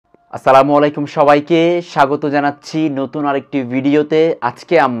আসসালামু আলাইকুম সবাইকে স্বাগত জানাচ্ছি নতুন আরেকটি ভিডিওতে।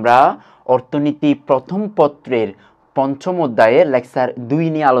 আজকে আমরা অর্থনীতি প্রথম পত্রের পঞ্চম অধ্যায়ের লেকচার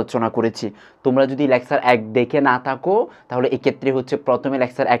 2 নিয়ে আলোচনা করেছি। তোমরা যদি লেকচার 1 দেখে না থাকো তাহলে এক্ষেত্রে হচ্ছে প্রথমে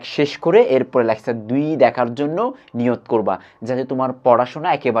লেকচার 1 শেষ করে এরপরে লেকচার 2 দেখার জন্য নিয়ত করবা, যাতে তোমার পড়াশোনা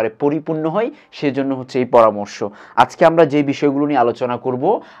একেবারে পরিপূর্ণ হয়। সেজন্য হচ্ছে এই পরামর্শ। আজকে আমরা যে বিষয়গুলো নিয়ে আলোচনা করব,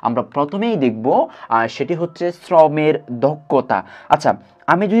 আমরা প্রথমেই দেখব সেটি হচ্ছে শ্রমের দক্ষতা। আচ্ছা,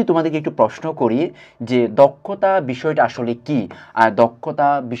 আমি যদি তোমাদেরকে একটু প্রশ্ন করি যে দক্ষতা বিষয়টা আসলে কি, আর দক্ষতা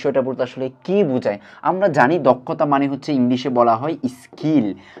বিষয়টা বলতে আসলে কি বোঝায়। আমরা জানি দক্ষতা মানে হচ্ছে ইংলিশে বলা হয় স্কিল।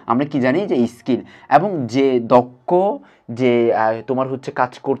 আমরা কি জানি যে স্কিল, এবং যে দক্ষ, যে তোমার হচ্ছে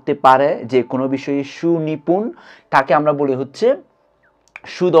কাজ করতে পারে, যে কোনো বিষয়ে সুনিপুণ, তাকে আমরা বলি হচ্ছে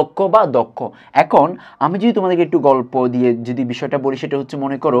সুদক্ষ বা দক্ষ। এখন আমি যদি তোমাদেরকে একটু গল্প দিয়ে যদি বিষয়টা বলি, সেটা হচ্ছে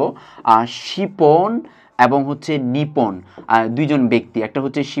মনে করো শিপন এবং হচ্ছে নিপন, দুইজন ব্যক্তি, একটা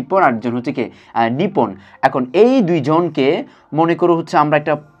হচ্ছে শিপন আর একজন হচ্ছে কে নিপন। এখন এই দুইজনকে মনে করো হচ্ছে আমরা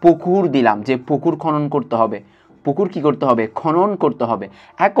একটা পুকুর দিলাম, যে পুকুর খনন করতে হবে। পুকুর কি করতে হবে? খনন করতে হবে।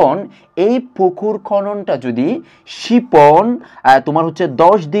 এখন এই পুকুর খননটা যদি শিপন তোমার হচ্ছে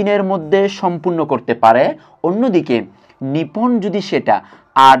 10 দিনের মধ্যে সম্পূর্ণ করতে পারে, অন্যদিকে নিপন যদি সেটা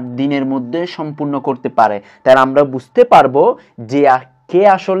 8 দিনের মধ্যে সম্পূর্ণ করতে পারে, তাহলে আমরা বুঝতে পারবো যে কে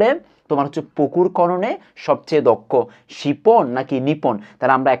আসলে তোমার হচ্ছে পুকুর খননে সবচেয়ে দক্ষ, শিপন নাকি নিপন।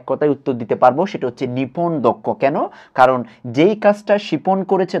 তাহলে আমরা এক কথায় উত্তর দিতে পারবো, সেটা হচ্ছে নিপন দক্ষ। কেন? কারণ যেই কাজটা শিপন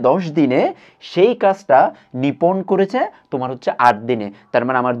করেছে 10 দিনে, সেই কাজটা নিপন করেছে তোমার হচ্ছে 8 দিনে। তার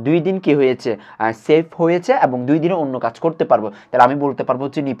মানে আমার 2 দিন কি হয়েছে? সেফ হয়েছে, এবং 2 দিনে অন্য কাজ করতে পারবো। তাহলে আমি বলতে পারবো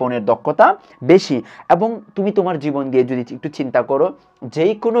হচ্ছে নিপনের দক্ষতা বেশি। এবং তুমি তোমার জীবন দিয়ে যদি একটু চিন্তা করো,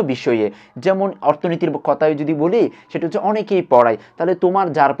 যেই কোনো বিষয়ে, যেমন অর্থনীতির কথায় যদি বলি, সেটা হচ্ছে অনেকেই পড়ায়, তাহলে তোমার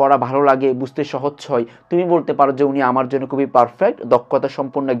যার পড়া ভালো লাগে, বুঝতে সহজ হয়, তুমি বলতে পারো যে উনি আমার জন্য খুবই পারফেক্ট, দক্ষতা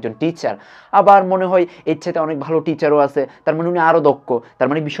সম্পন্ন একজন টিচার। আবার মনে হয় এর সাথে অনেক ভালো টিচারও আছে, তার মানে উনি আরও দক্ষ। তার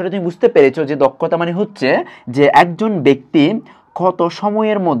মানে বিষয়টা তুমি বুঝতে পেরেছো যে দক্ষতা মানে হচ্ছে যে একজন ব্যক্তি কত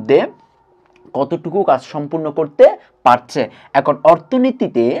সময়ের মধ্যে কতটুকু কাজ সম্পূর্ণ করতে পারছে। এখন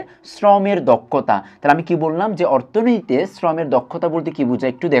অর্থনীতিতে শ্রমের দক্ষতা, তাহলে আমি কি বললাম যে অর্থনীতিতে শ্রমের দক্ষতা বলতে কি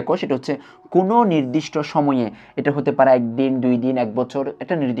বোঝায় একটু দেখো। সেটা হচ্ছে কোনো নির্দিষ্ট সময়ে, এটা হতে পারে 1 দিন, 2 দিন, 1 বছর,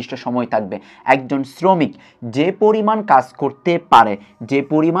 একটা নির্দিষ্ট সময় থাকবে, একজন শ্রমিক যে পরিমাণ কাজ করতে পারে, যে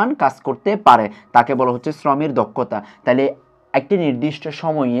পরিমাণ কাজ করতে পারে তাকে বলা হচ্ছে শ্রমের দক্ষতা। তাহলে একটি নির্দিষ্ট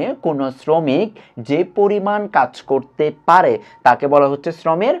সময়ে কোনো শ্রমিক যে পরিমাণ কাজ করতে পারে তাকে বলা হচ্ছে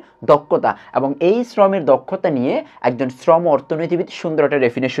শ্রমের দক্ষতা। এবং এই শ্রমের দক্ষতা নিয়ে একজন শ্রম অর্থনীতিবিদ সুন্দর একটা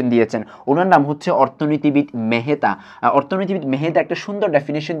ডেফিনেশন দিয়েছেন। ওনার নাম হচ্ছে অর্থনীতিবিদ মেহতা। অর্থনীতিবিদ মেহতা একটা সুন্দর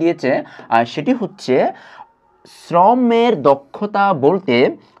ডেফিনেশন দিয়েছে, সেটি হচ্ছে শ্রমের দক্ষতা বলতে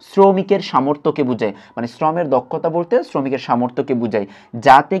শ্রমিকের সামর্থ্যকে বোঝায়। মানে শ্রমের দক্ষতা বলতে শ্রমিকের সামর্থ্যকে বোঝায়,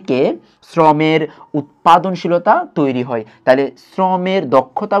 যা থেকে শ্রমের উৎপাদনশীলতা তৈরি হয়। তাহলে শ্রমের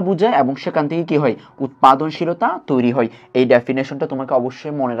দক্ষতা বোঝায় এবং সেখান থেকে কি হয়? উৎপাদনশীলতা তৈরি হয়। এই ডেফিনেশনটা তোমাকে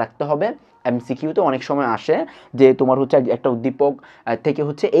অবশ্যই মনে রাখতে হবে। এমসিকিউতে অনেক সময় আসে যে তোমার হচ্ছে একটা উদ্দীপক থেকে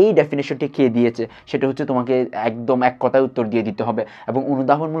হচ্ছে এই ডেফিনেশনটি কে দিয়েছে, সেটা হচ্ছে তোমাকে একদম এক কথায় উত্তর দিয়ে দিতে হবে। এবং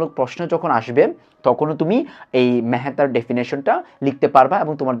অনুদাহরণমূলক প্রশ্ন যখন আসবে, তখনও তুমি এই মেহতার ডেফিনেশনটা লিখতে পারবা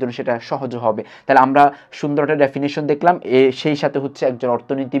এবং তোমার জন্য সেটা সহজ হবে। তাহলে আমরা সুন্দর একটা ডেফিনেশন দেখলাম, সেই সাথে হচ্ছে একজন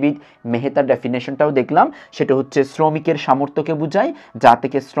অর্থনীতিবিদ মেহতার ডেফিনেশনটাও দেখলাম। সেটা হচ্ছে শ্রমিকের সামর্থ্যকে বোঝায়, যা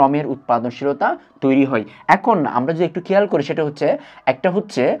থেকে শ্রমের উৎপাদনশীলতা তৈরি হয়। এখন আমরা যদি একটু খেয়াল করি, সেটা হচ্ছে একটা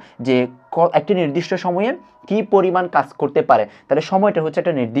হচ্ছে যে একটি নির্দিষ্ট সময়ে কি পরিমাণ কাজ করতে পারে, তাহলে সময়টা হচ্ছে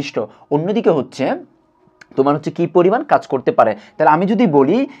একটা নির্দিষ্ট। অন্যদিকে হচ্ছে তোমার হচ্ছে কি পরিমাণ কাজ করতে পারে। তাহলে আমি যদি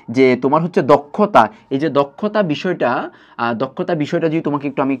বলি যে তোমার হচ্ছে দক্ষতা, এই যে দক্ষতা বিষয়টা যদি তোমাকে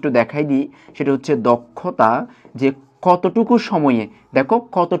আমি একটু দেখাই দিই, সেটা হচ্ছে দক্ষতা যে কতটুকু সময়ে, দেখো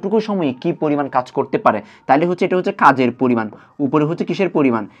কতটুকু সময়ে কি পরিমাণ কাজ করতে পারে। তাহলে হচ্ছে এটা হচ্ছে কাজের পরিমাণ, উপরে হচ্ছে কিসের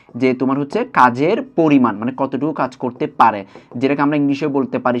পরিমাণ? যে তোমার হচ্ছে কাজের পরিমাণ, মানে কতটুকু কাজ করতে পারে, যেটাকে আমরা ইংলিশে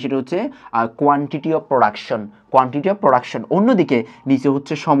বলতে পারি সেটা হচ্ছে quantity of production, quantity of production. অন্যদিকে নিচে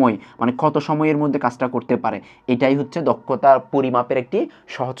হচ্ছে সময়, মানে কত সময়ের মধ্যে কাজটা করতে পারে। এটাই হচ্ছে দক্ষতার পরিমাপের একটি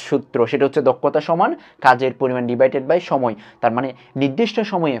সহজ সূত্র। সেটা হচ্ছে দক্ষতা সমান কাজের পরিমাণ ডিভাইডেড বাই সময়। তার মানে নির্দিষ্ট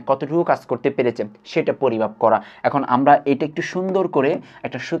সময়ে কতটুকু কাজ করতে পেরেছে সেটা পরিমাপ করা। এখন আমরা এটা একটু সুন্দর করে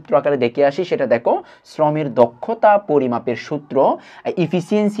একটা সূত্র আকারে দেখে আসি। সেটা দেখো, শ্রমের দক্ষতা পরিমাপের সূত্র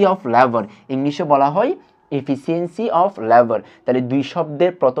এফিসিয়েন্সি অফ লেবার, ইংলিশে বলা হয় এফিসিয়েন্সি অফ লেবার। তাহলে দুই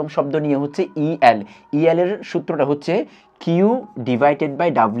শব্দের প্রথম শব্দ নিয়ে হচ্ছে ইএল, ইএল এর সূত্রটা হচ্ছে Q divided by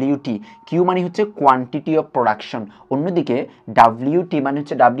WT. Q মানে হচ্ছে কোয়ান্টিটি অফ প্রোডাকশন, অন্যদিকে ডাব্লিউটি মানে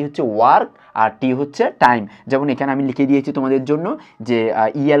হচ্ছে ডাব্লিউ হচ্ছে ওয়ার্ক আর টি হচ্ছে টাইম। যেমন এখানে আমি লিখে দিয়েছি তোমাদের জন্য যে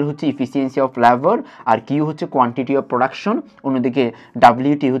ইএল হচ্ছে efficiency of labour R Q হচ্ছে কোয়ান্টিটি অফ প্রোডাকশন, অন্যদিকে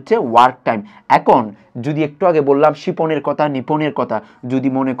ডাব্লিউটি হচ্ছে ওয়ার্ক টাইম। এখন যদি একটু আগে বললাম শিপনের কথা, নিপনের কথা, যদি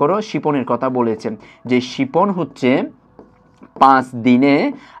মনে করো শিপনের কথা বলেছেন যে শিপন হচ্ছে 5 দিনে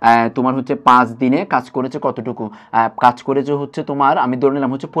তোমার হচ্ছে 5 দিনে কাজ করেছে কতটুকু, কাজ করেছে হচ্ছে তোমার, আমি ধরে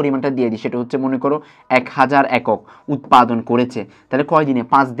নিলাম হচ্ছে পরিমাণটা দিয়ে দিই, সেটা হচ্ছে মনে করো 1000 একক উৎপাদন করেছে। তাহলে কয় দিনে?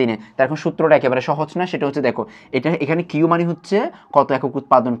 5 দিনে। তার এখন সূত্রটা একেবারে সহজ না, সেটা হচ্ছে দেখো এটা এখানে কিউ মানে হচ্ছে কত একক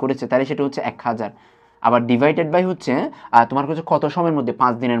উৎপাদন করেছে, তাহলে সেটা হচ্ছে 1000, আবার ডিভাইডেড বাই হচ্ছে তোমার হচ্ছে কত সময়ের মধ্যে,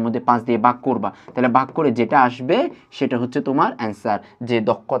 5 দিনের মধ্যে 5 দিয়ে ভাগ করবা, তাহলে ভাগ করে যেটা আসবে সেটা হচ্ছে তোমার অ্যান্সার। যে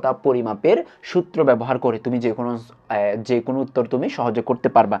দক্ষতা পরিমাপের সূত্র ব্যবহার করে তুমি যে কোনো উত্তর তুমি সহজে করতে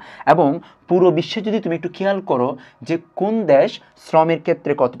পারবা। এবং পুরো বিশ্বে যদি তুমি একটু খেয়াল করো যে কোন দেশ শ্রমের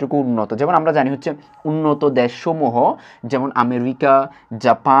ক্ষেত্রে কতটুকু উন্নত, যেমন আমরা জানি হচ্ছে উন্নত দেশসমূহ যেমন আমেরিকা,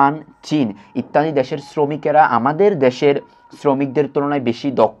 জাপান, চীন ইত্যাদি দেশের শ্রমিকেরা আমাদের দেশের শ্রমিকদের তুলনায় বেশি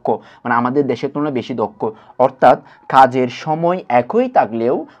দক্ষ, মানে আমাদের দেশের তুলনায় বেশি দক্ষ, অর্থাৎ কাজের সময় একই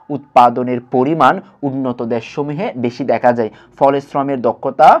থাকলেও উৎপাদনের পরিমাণ উন্নত দেশসমূহে বেশি দেখা যায়, ফলে শ্রমের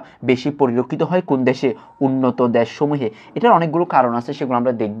দক্ষতা বেশি পরিলক্ষিত হয় কোন দেশে? উন্নত দেশসমূহে। এটার অনেকগুলো কারণ আছে, সেগুলো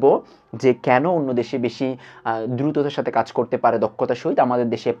আমরা দেখব যে কেন অন্য দেশে বেশি দ্রুততার সাথে কাজ করতে পারে দক্ষতার সহিত, আমাদের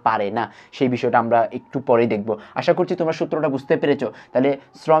দেশে পারে না, সেই বিষয়টা আমরা একটু পরে দেখব। আশা করছি তোমরা সূত্রটা বুঝতে পেরেছো। তাহলে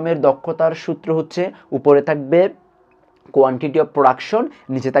শ্রমের দক্ষতার সূত্র হচ্ছে উপরে থাকবে কোয়ান্টিটি অফ প্রোডাকশন,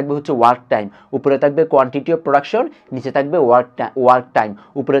 নিচে থাকবে হচ্ছে ওয়ার্ক টাইম, উপরে থাকবে কোয়ান্টিটি অফ প্রোডাকশন, নিচে থাকবে ওয়ার্ক টাইম,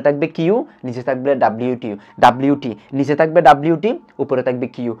 উপরে থাকবে কিউ, নিচে থাকবে ডাব্লিউটি, নিচে থাকবে ডাব্লিউটি, উপরে থাকবে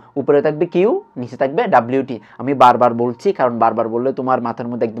কিউ, উপরে থাকবে কিউ, নিচে থাকবে ডাব্লিউটি। আমি বারবার বলছি কারণ বারবার বললে তোমার মাথার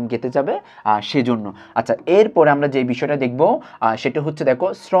মধ্যে একদম গেঁথে যাবে, সেজন্য। আচ্ছা, এরপরে আমরা যে বিষয়টা দেখব সেটা হচ্ছে দেখো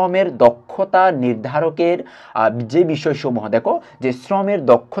শ্রমের দক্ষতা নির্ধারকের যে বিষয়সমূহ, দেখো যে শ্রমের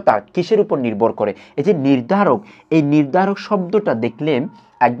দক্ষতা কিসের উপর নির্ভর করে। এই যে নির্ধারক, এই নির্ধারক শব্দটা দেখলে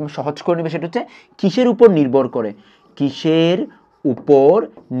একদম সহজ করে নেবে, সেটা হচ্ছে কিসের উপর নির্ভর করে, কিসের উপর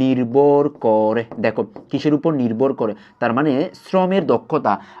নির্ভর করে, দেখো কিসের উপর নির্ভর করে, তার মানে শ্রমের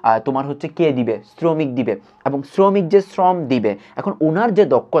দক্ষতা তোমার হচ্ছে কে দিবে? শ্রমিক দিবে, এবং শ্রমিক যে শ্রম দিবে এখন ওনার যে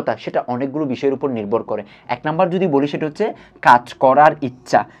দক্ষতা সেটা অনেকগুলো বিষয়ের উপর নির্ভর করে। 1 নাম্বার যদি বলি সেটা হচ্ছে কাজ করার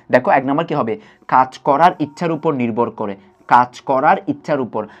ইচ্ছা। দেখো 1 নাম্বার কি হবে? কাজ করার ইচ্ছার উপর নির্ভর করে, কাজ করার ইচ্ছার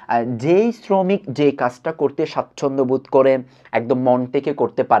উপর। যেই শ্রমিক যে কাজটা করতে স্বাচ্ছন্দ্য বোধ করে, একদম মন থেকে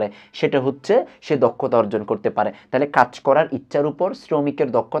করতে পারে, সেটা হচ্ছে সে দক্ষতা অর্জন করতে পারে। তাহলে কাজ করার ইচ্ছার উপর শ্রমিকের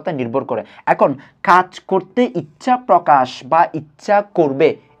দক্ষতা নির্ভর করে। এখন কাজ করতে ইচ্ছা প্রকাশ বা ইচ্ছা করবে,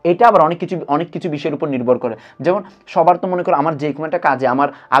 এটা আবার অনেক কিছু বিষয়ের উপর নির্ভর করে। যেমন সবার তো মনে করো আমার যে কোনো একটা কাজে আমার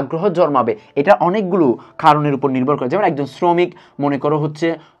আগ্রহ জন্মাবে, এটা অনেকগুলো কারণের উপর নির্ভর করে। যেমন একজন শ্রমিক মনে করো হচ্ছে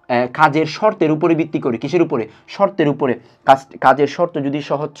কাজের শর্তের উপরে ভিত্তি করে, কিসের উপরে? শর্তের উপরে। কাজের শর্ত যদি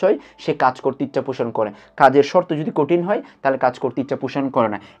সহজ হয় সে কাজ করতে ইচ্ছা পোষণ করে, কাজের শর্ত যদি কঠিন হয় তাহলে কাজ করতে ইচ্ছা পোষণ করে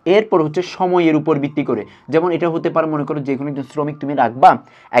না। এরপর হচ্ছে সময়ের উপর ভিত্তি করে, যেমন এটা হতে পারে মনে করো যে কোনো একজন শ্রমিক তুমি রাখবা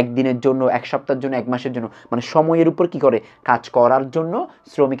 1 দিনের জন্য, 1 সপ্তাহের জন্য, 1 মাসের জন্য, মানে সময়ের উপর কি করে? কাজ করার জন্য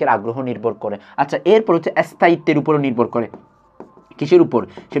শ্রমিকের আগ্রহ নির্ভর করে। আচ্ছা, এরপর হচ্ছে স্থায়িত্বের উপরও নির্ভর করে। কিসের উপর?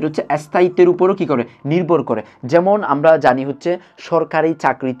 সেটা হচ্ছে স্থায়িত্বের উপরও কি করে? নির্ভর করে। যেমন আমরা জানি হচ্ছে সরকারি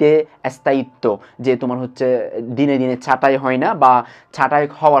চাকরিতে স্থায়িত্ব, যে তোমার হচ্ছে দিনে দিনে ছাঁটাই হয় না বা ছাঁটাই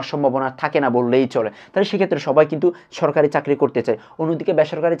হওয়ার সম্ভাবনা থাকে না বললেই চলে, তাহলে সেক্ষেত্রে সবাই কিন্তু সরকারি চাকরি করতে চায়। অন্যদিকে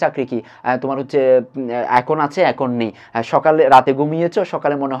বেসরকারি চাকরি কি তোমার হচ্ছে এখন আছে এখন নেই, সকালে রাতে ঘুমিয়েছো,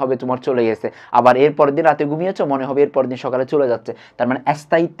 সকালে মনে হবে তোমার চলে গেছে, আবার এর পরের দিন রাতে ঘুমিয়েছো, মনে হবে এর পরের দিন সকালে চলে যাচ্ছে। তার মানে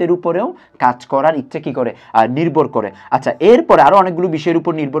স্থায়িত্বের উপরেও কাজ করার ইচ্ছে কি করে? নির্ভর করে। আচ্ছা, এরপরে আরো অনেকগুলো বিষয়ের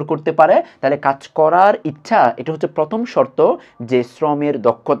উপর নির্ভর করতে পারে। তাহলে কাজ করার ইচ্ছা, এটা হচ্ছে প্রথম শর্ত যে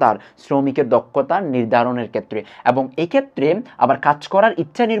শ্রমিকের দক্ষতার নির্ধারণের ক্ষেত্রে, এবং এক্ষেত্রে আবার কাজ করার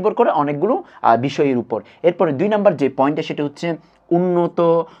ইচ্ছা নির্ভর করে অনেকগুলো বিষয়ের উপর। এরপরে 2 নাম্বার যে পয়েন্টটা সেটা হচ্ছে উন্নত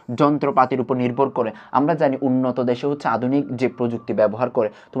যন্ত্রপাতির উপর নির্ভর করে। আমরা জানি উন্নত দেশে হচ্ছে আধুনিক যে প্রযুক্তি ব্যবহার করে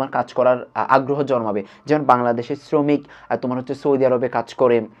তোমার কাজ করার আগ্রহ জন্মাবে। যেমন বাংলাদেশের শ্রমিক তোমার হচ্ছে সৌদি আরবে কাজ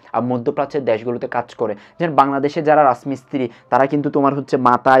করে, মধ্যপ্রাচ্যের দেশগুলোতে কাজ করে। যেমন বাংলাদেশে যারা রাজমিস্ত্রি তারা কিন্তু তোমার হচ্ছে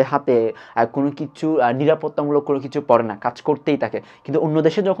মাথায় হাতে কোনো কিছু নিরাপত্তামূলক কোনো কিছু পরে না, কাজ করতেই থাকে। কিন্তু অন্য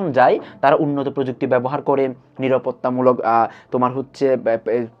দেশে যখন যায় তারা উন্নত প্রযুক্তি ব্যবহার করে, নিরাপত্তামূলক তোমার হচ্ছে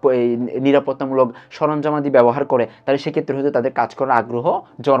নিরাপত্তামূলক সরঞ্জামাদি ব্যবহার করে, তাহলে সেক্ষেত্রে হচ্ছে তাদের কাজ করার আগ্রহ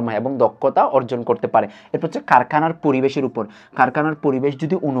জন্মায় এবং দক্ষতা অর্জন করতে পারে। এরপর হচ্ছে কারখানার পরিবেশের উপর। কারখানার পরিবেশ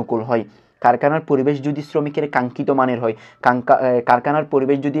যদি অনুকূল হয়, কারখানার পরিবেশ যদি শ্রমিকের কাঙ্ক্ষিত মানের হয়, কারখানার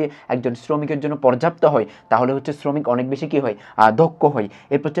পরিবেশ যদি একজন শ্রমিকের জন্য পর্যাপ্ত হয়, তাহলে হচ্ছে শ্রমিক অনেক বেশি কি হয়, দক্ষ হয়।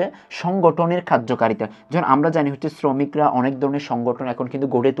 এরপর হচ্ছে সংগঠনের কার্যকারিতা। যেমন আমরা জানি হচ্ছে শ্রমিকরা অনেক ধরনের সংগঠন এখন কিন্তু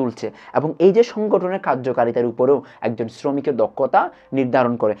গড়ে তুলছে, এবং এই যে সংগঠনের কার্যকারিতার উপরেও একজন শ্রমিকের দক্ষতা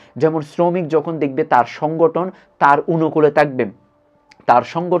নির্ধারণ করে। যেমন শ্রমিক যখন দেখবে তার সংগঠন তার অনুকূলে থাকবে, তার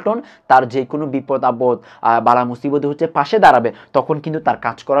সংগঠন তার যে কোনো বিপদ আপদ বালা মুসিবতে হচ্ছে পাশে দাঁড়াবে, তখন কিন্তু তার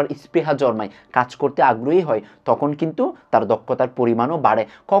কাজ করার স্পৃহা জন্মায়, কাজ করতে আগ্রহী হয়, তখন কিন্তু তার দক্ষতার পরিমাণও বাড়ে।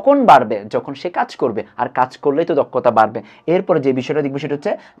 কখন বাড়বে? যখন সে কাজ করবে, আর কাজ করলেই তো দক্ষতা বাড়বে। এরপরে যে বিষয়টা দেখবে সেটা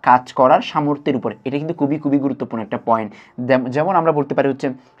হচ্ছে কাজ করার সামর্থ্যের উপরে। এটা কিন্তু খুবই খুবই গুরুত্বপূর্ণ একটা পয়েন্ট। যেমন আমরা বলতে পারি হচ্ছে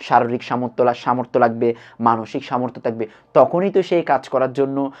শারীরিক সামর্থ্য লাগবে, মানসিক সামর্থ্য থাকবে, তখনই তো সেই কাজ করার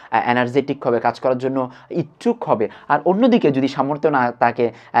জন্য এনার্জেটিক হবে, কাজ করার জন্য ইচ্ছুক হবে। আর অন্যদিকে যদি সামর্থ্য না তাকে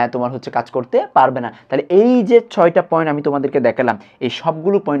তোমার হচ্ছে কাজ করতে পারবে না। তাহলে এই যে 6টা পয়েন্ট আমি তোমাদেরকে দেখালাম, এই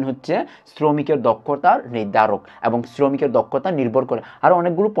সবগুলো পয়েন্ট হচ্ছে শ্রমিকের দক্ষতার নির্ধারক এবং শ্রমিকের দক্ষতা নির্ভর করে। আরও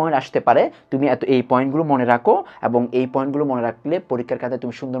অনেকগুলো পয়েন্ট আসতে পারে, তুমি এই পয়েন্টগুলো মনে রাখো, এবং এই পয়েন্টগুলো মনে রাখলে পরীক্ষার খাতায়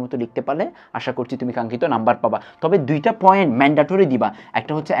তুমি সুন্দর মতো লিখতে পারলে আশা করছি তুমি কাঙ্ক্ষিত নাম্বার পাবা। তবে 2টা পয়েন্ট ম্যান্ডেটরি দিবা,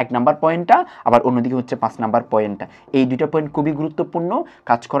 একটা হচ্ছে 1 নাম্বার পয়েন্টটা, আবার অন্যদিকে হচ্ছে 5 নাম্বার পয়েন্টটা। এই 2টা পয়েন্ট খুবই গুরুত্বপূর্ণ।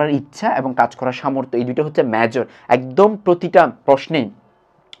 কাজ করার ইচ্ছা এবং কাজ করার সামর্থ্য, এই 2টা হচ্ছে মেজর। একদম প্রতিটা প্রশ্নে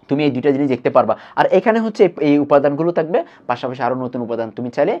তুমি এই 2টা জিনিস দেখতে পারবা। আর এখানে হচ্ছে এই উপাদানগুলো থাকবে, পাশাপাশি আরও নতুন উপাদান তুমি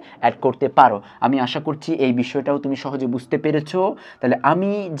চাইলে অ্যাড করতে পারো। আমি আশা করছি এই বিষয়টাও তুমি সহজে বুঝতে পেরেছো। তাহলে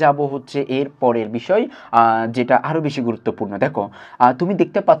আমি যাব হচ্ছে এর পরের বিষয়, যেটা আরও বেশি গুরুত্বপূর্ণ। দেখো, তুমি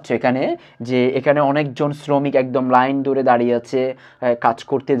দেখতে পাচ্ছ এখানে যে এখানে অনেকজন শ্রমিক একদম লাইন ধরে দাঁড়িয়ে আছে, কাজ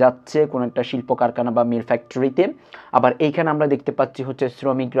করতে যাচ্ছে কোনো একটা শিল্প কারখানা বা মিল ফ্যাক্টরিতে। আবার এইখানে আমরা দেখতে পাচ্ছি হচ্ছে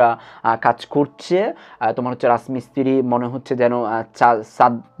শ্রমিকরা কাজ করছে, তোমার হচ্ছে রাজমিস্ত্রি মনে হচ্ছে যেন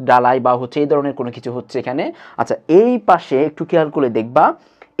ছাদ ডালাই বা হচ্ছে এই ধরনের কোনো কিছু হচ্ছে এখানে। আচ্ছা, এই পাশে একটু খেয়াল করে দেখবা,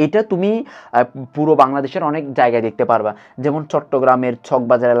 এটা তুমি পুরো বাংলাদেশের অনেক জায়গায় দেখতে পারবা। যেমন চট্টগ্রামের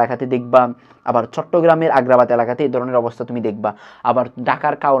ছকবাজার এলাকাতে দেখবা, আবার চট্টগ্রামের আগ্রাবাদ এলাকাতে এই ধরনের অবস্থা তুমি দেখবা, আবার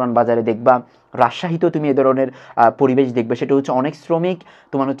ঢাকার কাউরান বাজারে দেখবা, রাজশাহীতেও তুমি এ ধরনের পরিবেশ দেখবে। সেটা হচ্ছে অনেক শ্রমিক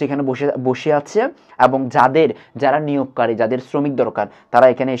তোমার হচ্ছে এখানে বসে আছে, এবং যারা নিয়োগকারী, যাদের শ্রমিক দরকার, তারা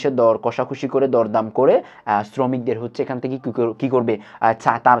এখানে এসে দর কষাকষি করে দরদাম করে শ্রমিকদের হচ্ছে এখান থেকে কি করবে,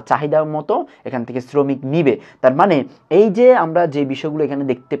 তার চাহিদা মতো এখান থেকে শ্রমিক নিবে। তার মানে এই যে আমরা যে বিষয়গুলো এখানে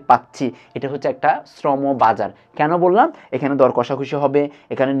দেখতে পাচ্ছি, এটা হচ্ছে একটা শ্রম বাজার। কেন বললাম? এখানে দর কষাকষি হবে,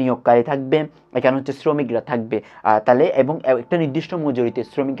 এখানে নিয়োগকারী থাকবে, এখানে হচ্ছে শ্রমিকরা থাকবে, তাহলে এবং একটা নির্দিষ্ট মজুরিতে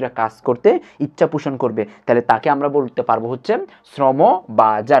শ্রমিকরা কাজ করতে ইচ্ছা পোষণ করবে, তাহলে তাকে আমরা বলতে পারবো হচ্ছে শ্রম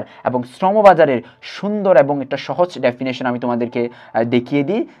বাজার। এবং শ্রম বাজারের সুন্দর এবং একটা সহজ ডেফিনেশন আমি তোমাদেরকে দেখিয়ে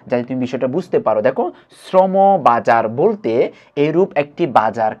দিই, যাতে তুমি বিষয়টা বুঝতে পারো। দেখো, শ্রম বাজার বলতে এরূপ একটি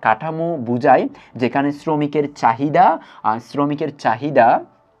বাজার কাঠামো বোঝায় যেখানে শ্রমিকের চাহিদা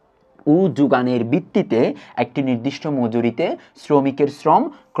ও যোগানের ভিত্তিতে একটি নির্দিষ্ট মজুরিতে শ্রমিকের শ্রম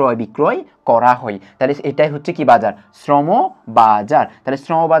ক্রয় বিক্রয় করা হয়। তাহলে এটাই হচ্ছে কি বাজার? শ্রম বাজার। তাহলে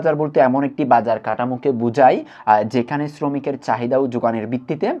শ্রম বাজার বলতে এমন একটি বাজার কাঠামোকে বোঝায় যেখানে শ্রমিকের চাহিদা ও যোগানের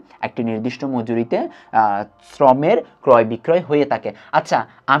ভিত্তিতে একটি নির্দিষ্ট মজুরিতে শ্রমের ক্রয় বিক্রয় হয়ে থাকে। আচ্ছা,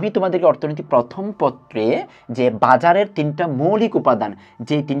 আমি তোমাদেরকে অর্থনীতি প্রথম পত্রে যে বাজারের 3টা মৌলিক উপাদান,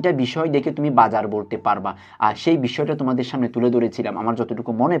 যে 3টা বিষয় দেখে তুমি বাজার বলতে পারবা, আর সেই বিষয়টা তোমাদের সামনে তুলে ধরেছিলাম আমার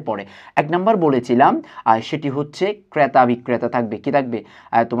যতটুকু মনে পড়ে। 1 নাম্বার বলেছিলাম সেটি হচ্ছে ক্রেতা বিক্রেতা থাকবে। কি থাকবে?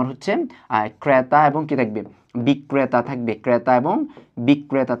 তোমার হচ্ছে ক্রেতা এবং কি থাকবে? বিক্রেতা থাকবে, ক্রেতা এবং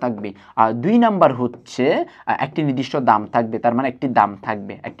বিক্রেতা থাকবে। আর 2 নাম্বার হচ্ছে একটি নির্দিষ্ট দাম থাকবে, তার মানে একটি দাম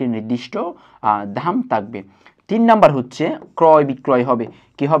থাকবে, একটি নির্দিষ্ট দাম থাকবে। 3 নাম্বার হচ্ছে ক্রয় বিক্রয় হবে।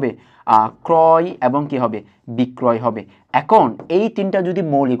 কি হবে? ক্রয় এবং কি হবে? বিক্রয় হবে। এখন এই 3টা যদি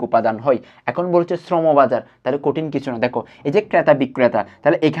মৌলিক উপাদান হয়, এখন বলছে শ্রমবাজার, তাহলে কঠিন কিছু না। দেখো, এই যে ক্রেতা বিক্রেতা,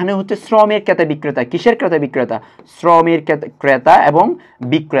 তাহলে এখানে হচ্ছে শ্রমের ক্রেতা বিক্রেতা। কিসের ক্রেতা বিক্রেতা? শ্রমের ক্রেতা এবং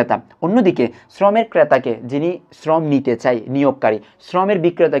বিক্রেতা। অন্যদিকে শ্রমের ক্রেতাকে, যিনি শ্রম নিতে চায়, নিয়োগকারী। শ্রমের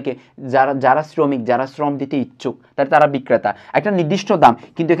বিক্রেতাকে, যারা শ্রমিক, যারা শ্রম দিতে ইচ্ছুক, তাহলে তারা বিক্রেতা। একটা নির্দিষ্ট দাম,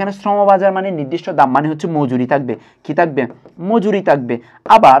 কিন্তু এখানে শ্রমবাজার মানে নির্দিষ্ট দাম মানে হচ্ছে মজুরি থাকবে। কি থাকবে? মজুরি থাকবে।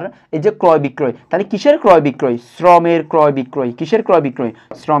 আবার এই যে ক্রয় বিক্রয়, তাহলে কিসের ক্রয় বিক্রয়? শ্রমের ক্রয় বিক্রয়। কিসের ক্রয় বিক্রয়?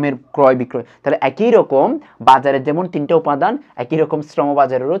 শ্রমের ক্রয় বিক্রয়। তাহলে একই রকম বাজারের যেমন 3টা উপাদান, একই রকম শ্রম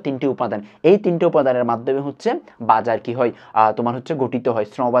বাজারেরও 3টি উপাদান। এই 3টে উপাদানের মাধ্যমে হচ্ছে বাজার কি হয়, তোমার হচ্ছে গঠিত হয়,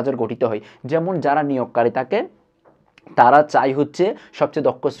 শ্রমবাজার গঠিত হয়। যেমন যারা নিয়োগকারী থাকে তারা চাই হচ্ছে সবচেয়ে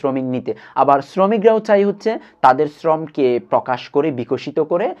দক্ষ শ্রমিক নিতে, আবার শ্রমিকরাও চাই হচ্ছে তাদের শ্রমকে প্রকাশ করে বিকশিত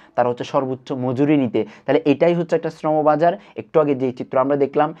করে তারা হচ্ছে সর্বোচ্চ মজুরি নিতে। তাহলে এটাই হচ্ছে একটা শ্রমবাজার। একটু আগে যে চিত্র আমরা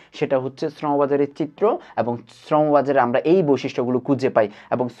দেখলাম সেটা হচ্ছে শ্রমবাজারের চিত্র, এবং শ্রমবাজারে আমরা এই বৈশিষ্ট্যগুলো খুঁজে পাই।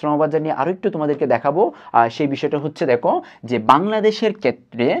 এবং শ্রমবাজার নিয়ে আরও একটু তোমাদেরকে দেখাবো। সেই বিষয়টা হচ্ছে দেখো যে বাংলাদেশের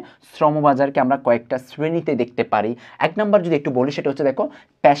ক্ষেত্রে শ্রমবাজারকে আমরা কয়েকটা শ্রেণীতে দেখতে পারি। এক নম্বর যদি একটু বলি সেটা হচ্ছে দেখো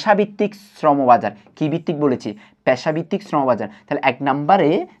পেশাভিত্তিক শ্রমবাজার। কি ভিত্তিক বলেছি? পেশাভিত্তিক শ্রমবাজার। তাহলে এক নম্বরে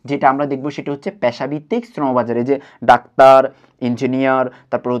যেটা আমরা দেখবো সেটা হচ্ছে পেশাভিত্তিক শ্রমবাজারে, যে ডাক্তার, ইঞ্জিনিয়ার,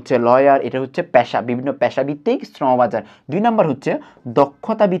 তারপর হচ্ছে লয়ার, এটা হচ্ছে পেশা, বিভিন্ন পেশাভিত্তিক শ্রমবাজার। দুই নম্বর হচ্ছে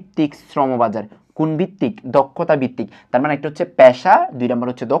দক্ষতা ভিত্তিক শ্রমবাজার। কোন ভিত্তিক? দক্ষতা ভিত্তিক। তার মানে একটা হচ্ছে পেশা, দুই নম্বর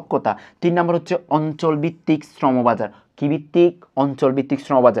হচ্ছে দক্ষতা, তিন নম্বর হচ্ছে অঞ্চল ভিত্তিক শ্রমবাজার। কি ভিত্তিক? অঞ্চল ভিত্তিক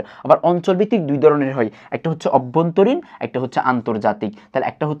শ্রমবাজার। আবার অঞ্চল ভিত্তিক দুই ধরনের হয়, একটা হচ্ছে অভ্যন্তরীণ, একটা হচ্ছে আন্তর্জাতিক। তাহলে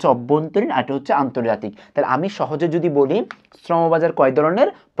একটা হচ্ছে অভ্যন্তরীণ আর একটা হচ্ছে আন্তর্জাতিক। তাহলে আমি সহজে যদি বলি শ্রমবাজার কয় ধরনের?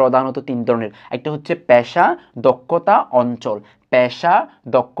 প্রধানত তিন ধরনের। একটা হচ্ছে পেশা, দক্ষতা, অঞ্চল। পেশা,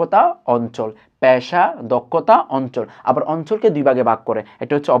 দক্ষতা, অঞ্চল। পেশা, দক্ষতা, অঞ্চল। আবার অঞ্চলকে দুই ভাগে ভাগ করে,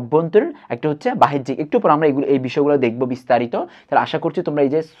 একটা হচ্ছে অভ্যন্তরীণ, একটা হচ্ছে বাহ্যিক। একটু পর আমরা এই বিষয়গুলো দেখবো বিস্তারিত। তাহলে আশা করছি তোমরা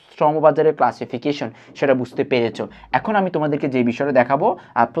এই যে শ্রমবাজারের ক্লাসিফিকেশন সেটা বুঝতে পেরেছো। এখন আমি তোমাদেরকে যে বিষয়টা দেখাবো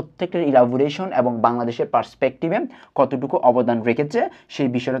প্রত্যেকটার ইলাবোরেশন এবং বাংলাদেশের পার্সপেক্টিভে কতটুকু অবদান রেখেছে সেই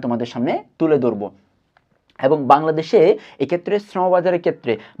বিষয়টা তোমাদের সামনে তুলে ধরবো। এবং বাংলাদেশে এক্ষেত্রে শ্রমবাজারের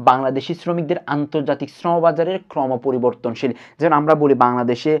ক্ষেত্রে বাংলাদেশি শ্রমিকদের আন্তর্জাতিক শ্রমবাজারের ক্রম পরিবর্তনশীল। যেমন আমরা বলি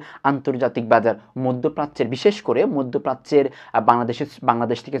বাংলাদেশে আন্তর্জাতিক বাজার, মধ্যপ্রাচ্যের, বিশেষ করে মধ্যপ্রাচ্যের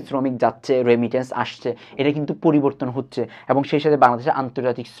বাংলাদেশ থেকে শ্রমিক যাচ্ছে, রেমিটেন্স আসছে, এটা কিন্তু পরিবর্তন হচ্ছে। এবং সেই সাথে বাংলাদেশের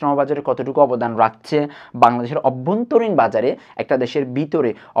আন্তর্জাতিক শ্রমবাজারে কতটুকু অবদান রাখছে, বাংলাদেশের অভ্যন্তরীণ বাজারে, একটা দেশের ভিতরে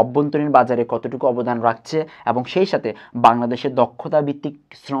অভ্যন্তরীণ বাজারে কতটুকু অবদান রাখছে, এবং সেই সাথে বাংলাদেশের দক্ষতা ভিত্তিক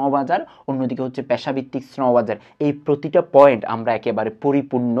শ্রমবাজার, অন্যদিকে হচ্ছে পেশাভিত্তিক শ্রমবাজার, এই প্রতিটা পয়েন্ট আমরা একেবারে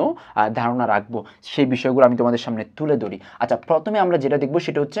পরিপূর্ণ ধারণা রাখবো। সেই বিষয়গুলো আমি তোমাদের সামনে তুলে ধরি। আচ্ছা, প্রথমে আমরা যেটা দেখবো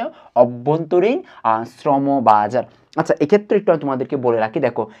সেটা হচ্ছে অভ্যন্তরীণ শ্রমবাজার। আচ্ছা, এক্ষেত্রে একটু তোমাদেরকে বলে রাখি,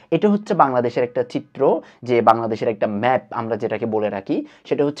 দেখো এটা হচ্ছে বাংলাদেশের একটা চিত্র, যে বাংলাদেশের একটা ম্যাপ আমরা যেটাকে বলে রাখি,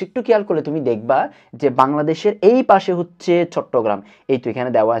 সেটা হচ্ছে একটু খেয়াল করলে তুমি দেখবা যে বাংলাদেশের এই পাশে হচ্ছে চট্টগ্রাম, এই তো এখানে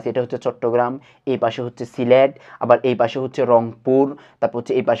দেওয়া আছে, এটা হচ্ছে চট্টগ্রাম, এই পাশে হচ্ছে সিলেট, আবার এই পাশে হচ্ছে রংপুর, তারপর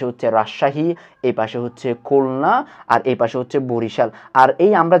হচ্ছে এই পাশে হচ্ছে রাজশাহী, এই পাশে হচ্ছে খুলনা, আর এই পাশে হচ্ছে বরিশাল। আর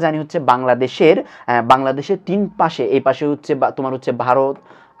এই আমরা জানি হচ্ছে বাংলাদেশের তিন পাশে, এই পাশে হচ্ছে তোমার হচ্ছে ভারত,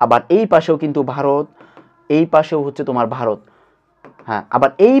 আবার এই পাশেও কিন্তু ভারত, এই পাশেও হচ্ছে তোমার ভারত, হ্যাঁ, আবার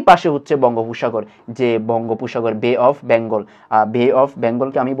এই পাশে হচ্ছে বঙ্গোপসাগর, যে বঙ্গোপসাগর, বে অফ বেঙ্গল। বে অফ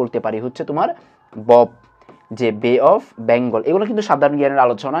বেঙ্গলকে আমি বলতে পারি হচ্ছে তোমার বব, যে বে অফ বেঙ্গল। এগুলো কিন্তু সাধারণ জ্ঞানের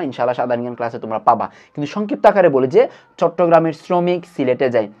আলোচনা, ইনশাআল্লাহ সাধারণ জ্ঞান ক্লাসে তোমরা পাবা। কিন্তু সংক্ষিপ্ত আকারে বলি যে চট্টগ্রামের শ্রমিক সিলেটে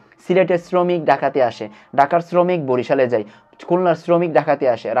যায়, সিলেটের শ্রমিক ঢাকাতে আসে, ঢাকার শ্রমিক বরিশালে যায়, খুলনার শ্রমিক ঢাকাতে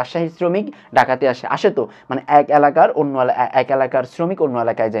আসে, রাজশাহীর শ্রমিক ঢাকাতে আসে তো মানে এক এলাকার শ্রমিক অন্য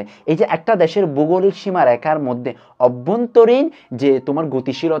এলাকায় যায়। এই যে একটা দেশের ভৌগোলিক সীমা রেখার মধ্যে অভ্যন্তরীণ যে তোমার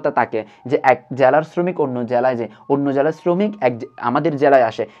গতিশীলতা থাকে, যে এক জেলার শ্রমিক অন্য জেলায় যায়, অন্য জেলার শ্রমিক আমাদের জেলায়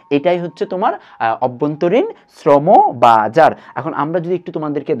আসে, এটাই হচ্ছে তোমার অভ্যন্তরীণ শ্রম বাজার। এখন আমরা যদি একটু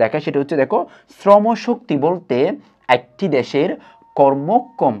তোমাদেরকে দেখাই, সেটা হচ্ছে দেখো শ্রমশক্তি বলতে একটি দেশের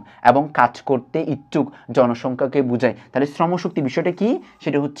কর্মক্ষম এবং কাজ করতে ইচ্ছুক জনসংখ্যাকে বোঝায়। তাহলে শ্রমশক্তি বিষয়টা কি?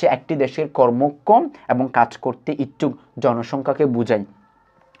 সেটা হচ্ছে একটি দেশের কর্মক্ষম এবং কাজ করতে ইচ্ছুক জনসংখ্যাকে বোঝায়।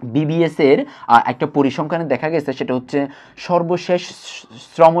 বিবিএস এর একটা পরিসংখ্যানে দেখা গেছে, সেটা হচ্ছে সর্বশেষ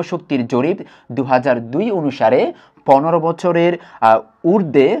শ্রমশক্তির জরিপ 2002 অনুসারে 15 বছরের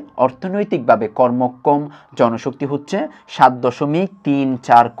ঊর্ধ্বে অর্থনৈতিকভাবে কর্মক্ষম জনশক্তি হচ্ছে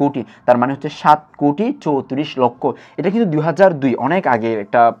 7.34 কোটি। তার মানে হচ্ছে 7,34,00,000। এটা কিন্তু 2002, অনেক আগের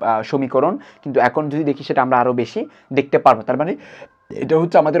একটা সমীকরণ, কিন্তু এখন যদি দেখি সেটা আমরা আরও বেশি দেখতে পারবো। তার মানে এটা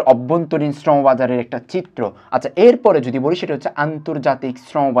হচ্ছে আমাদের অভ্যন্তরীণ শ্রমবাজারের একটা চিত্র। আচ্ছা, এরপরে যদি বলি সেটা হচ্ছে আন্তর্জাতিক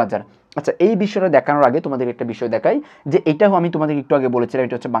শ্রমবাজার। আচ্ছা, এই বিষয়টা দেখানোর আগে তোমাদের একটা বিষয় দেখাই, যে এটাও আমি তোমাদের একটু আগে বলেছিলাম,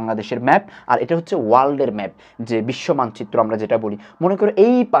 এটা হচ্ছে বাংলাদেশের ম্যাপ, আর এটা হচ্ছে ওয়ার্ল্ডের ম্যাপ, যে বিশ্ব মানচিত্র আমরা যেটা বলি। মনে করো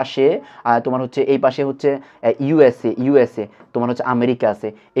এই পাশে তোমার হচ্ছে, এই পাশে হচ্ছে ইউএসএ, তোমার হচ্ছে আমেরিকা আছে,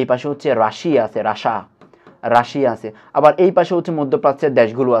 এই পাশে হচ্ছে রাশিয়া আছে, আবার এই পাশে হচ্ছে মধ্যপ্রাচ্যের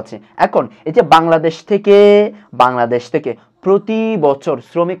দেশগুলো আছে। এখন এই যে বাংলাদেশ থেকে প্রতি বছর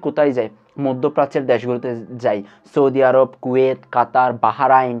শ্রমিক কোথায় যায়? মধ্যপ্রাচ্যের দেশগুলোতে যায়, সৌদি আরব, কুয়েত, কাতার,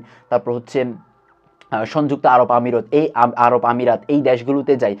 বাহরাইন, তারপর হচ্ছে সংযুক্ত আরব আমিরাত, এই আরব আমিরাত এই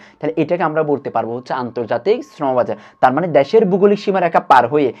দেশগুলোতে যাই, তাহলে এটাকে আমরা বলতে পারবো হচ্ছে আন্তর্জাতিক শ্রমবাজার। তার মানে দেশের ভৌগোলিক সীমারেখা পার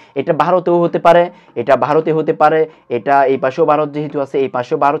হয়ে, এটা ভারতেও হতে পারে, এটা ভারতে হতে পারে, এটা এই পাশেও ভারত যেহেতু আছে এই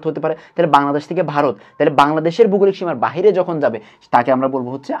পাশেও ভারত হতে পারে, তাহলে বাংলাদেশ থেকে ভারত, তাহলে বাংলাদেশের ভৌগোলিক সীমার বাইরে যখন যাবে তাকে আমরা বলবো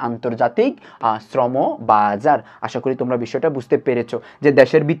হচ্ছে আন্তর্জাতিক শ্রম বাজার। আশা করি তোমরা বিষয়টা বুঝতে পেরেছো, যে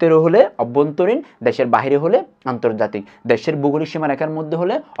দেশের ভিতরে হলে অভ্যন্তরীণ, দেশের বাইরে হলে আন্তর্জাতিক, দেশের ভৌগোলিক সীমারেখার মধ্যে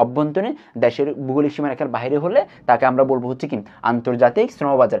হলে অভ্যন্তরীণ, দেশের ভৌগোলিক সীমারেখার বাইরে হলে তাকে আমরা বলবো হচ্ছে কি আন্তর্জাতিক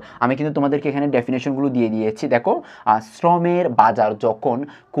শ্রমবাজার। আমি কিন্তু তোমাদেরকে এখানে ডেফিনেশনগুলো দিয়ে দিয়েছি, দেখো শ্রমের বাজার যখন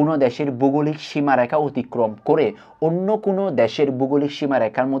কোনো দেশের ভৌগোলিক সীমারেখা অতিক্রম করে অন্য কোনো দেশের ভৌগোলিক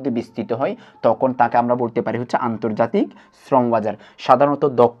সীমারেখার মধ্যে বিস্তৃত হয়, তখন তাকে আমরা বলতে পারি হচ্ছে আন্তর্জাতিক শ্রমবাজার। সাধারণত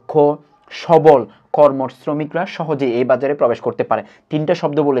দক্ষ সবল কর্মঠ শ্রমিকরা সহজে এই বাজারে প্রবেশ করতে পারে। তিনটা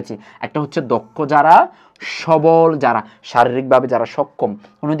শব্দ বলেছি, একটা হচ্ছে দক্ষ যারা, সবল যারা, শারীরিকভাবে যারা সক্ষম,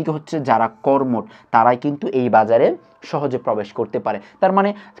 অন্যদিকে হচ্ছে যারা কর্মঠ, তারাই কিন্তু এই বাজারে সহজে প্রবেশ করতে পারে। তার মানে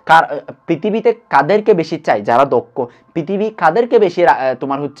পৃথিবীতে কাদেরকে বেশি চাই? যারা দক্ষ। পৃথিবী কাদেরকে বেশি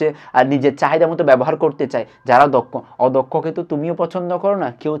তোমার হচ্ছে নিজের চাহিদা মতো ব্যবহার করতে চায়? যারা দক্ষ। অদক্ষকে তো তুমিও পছন্দ করো না,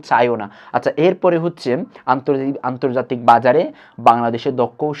 কেউ চাইও না। আচ্ছা, এরপরে হচ্ছে আন্তর্জাতিক বাজারে বাংলাদেশের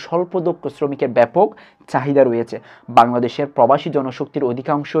দক্ষ ও স্বল্প দক্ষ শ্রমিকের ব্যাপক চাহিদা রয়েছে। বাংলাদেশের প্রবাসী জনশক্তির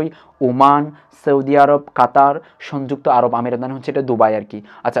অধিকাংশই ওমান, সৌদি আরব, কাতার, সংযুক্ত আরব আমিরাত, হচ্ছে এটা দুবাই আর কি।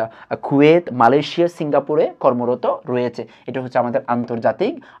 আচ্ছা, কুয়েত, মালয়েশিয়া, সিঙ্গাপুরে কর্মরত রয়েছে। এটা হচ্ছে আমাদের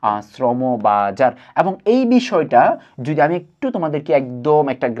আন্তর্জাতিক শ্রম বাজার। এবং এই বিষয়টা যদি আমি একটু তোমাদেরকে একদম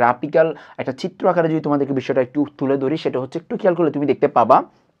একটা গ্রাফিক্যাল একটা চিত্র আকারে যদি তোমাদেরকে বিষয়টা একটু তুলে ধরি, সেটা হচ্ছে একটু খেয়াল করলে তুমি দেখতে পাবা,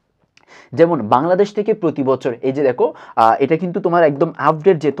 যেমন বাংলাদেশ থেকে প্রতি বছর, এই যে দেখো এটা কিন্তু তোমার একদম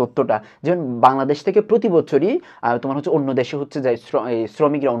আপডেট যে তথ্যটা, যেমন বাংলাদেশ থেকে প্রতি বছরই তোমার হচ্ছে অন্য দেশে হচ্ছে যায়,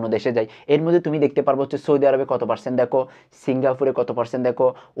 শ্রমিকরা অন্য দেশে যায়। এর মধ্যে তুমি দেখতে পারবো হচ্ছে সৌদি আরবে কত পার্সেন্ট দেখো, সিঙ্গাপুরে কত পার্সেন্ট দেখো,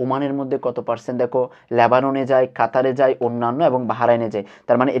 ওমানের মধ্যে কত পার্সেন্ট দেখো, লেবাননে যায়, কাতারে যায়, অন্যান্য এবং বাহরাইনে যায়।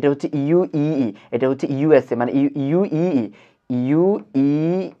 তার মানে এটা হচ্ছে ইউইই, এটা হচ্ছে ইউএসএ, মানে ইউইই,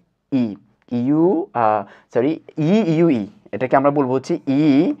 ইউইই, ইউ সরি ইউই, এটাকে আমরা বলবো হচ্ছে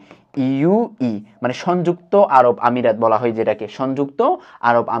ইউই, মানে সংযুক্ত আরব আমিরাত বলা হয়, যেটাকে সংযুক্ত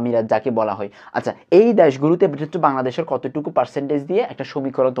আরব আমিরাত যাকে বলা হয়। আচ্ছা, এই দেশগুলোতে বাংলাদেশের কতটুকু পার্সেন্টেজ দিয়ে একটা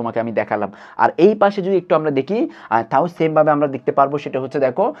সমীকরণ তোমাকে আমি দেখালাম। আর এই পাশে যদি একটু আমরা দেখি, তাও সেমভাবে আমরা দেখতে পারবো, সেটা হচ্ছে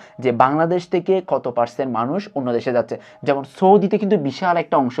দেখো যে বাংলাদেশ থেকে কত পার্সেন্ট মানুষ অন্য দেশে যাচ্ছে। যেমন সৌদিতে কিন্তু বিশাল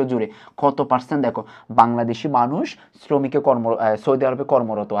একটা অংশ জুড়ে কত পার্সেন্ট দেখো বাংলাদেশি মানুষ শ্রমিকে সৌদি আরবে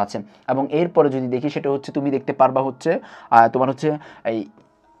কর্মরত আছেন। এবং এরপরে যদি দেখি, সেটা হচ্ছে তুমি দেখতে পারবা হচ্ছে তোমার হচ্ছে এই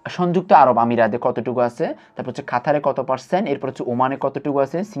সংযুক্ত আরব আমিরাতে কতটুকু আছে, তারপর হচ্ছে কাতারে কত পার্সেন্ট, এরপর হচ্ছে ওমানে কতটুকু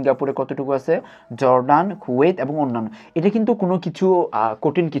আছে, সিঙ্গাপুরে কতটুকু আছে, জর্ডান, কুয়েত এবং অন্যান্য। এটা কিন্তু কোনো কিছু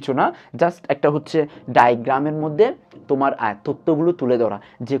কঠিন কিছু না, জাস্ট একটা হচ্ছে ডায়াগ্রামের মধ্যে তোমার তথ্যগুলো তুলে ধরা,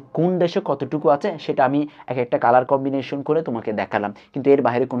 যে কোন দেশে কতটুকু আছে সেটা আমি এক একটা কালার কম্বিনেশন করে তোমাকে দেখালাম, কিন্তু এর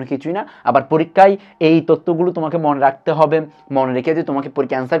বাইরে কোনো কিছুই না। আবার পরীক্ষায় এই তথ্যগুলো তোমাকে মনে রাখতে হবে, মনে রেখে যে তোমাকে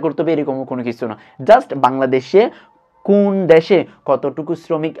পরীক্ষা অ্যান্সার করতে হবে এরকম কোনো কিছু না, জাস্ট বাংলাদেশে কোন দেশে কতটুকু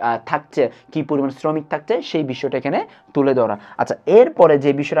শ্রমিক থাকছে, কি পরিমাণ শ্রমিক থাকছে সেই বিষয়টা এখানে তুলে ধরা। আচ্ছা, এরপরে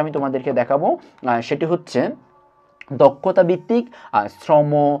যে বিষয়টা আমি তোমাদেরকে দেখাবো সেটি হচ্ছে দক্ষতা ভিত্তিক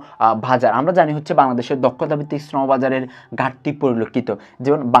শ্রম বাজার। আমরা জানি হচ্ছে বাংলাদেশের দক্ষতা ভিত্তিক শ্রম বাজারের ঘাটতি পরিলক্ষিত।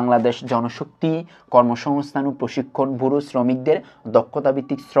 যেমন বাংলাদেশ জনশক্তি কর্মসংস্থান ও প্রশিক্ষণ ব্যুরো শ্রমিকদের দক্ষতা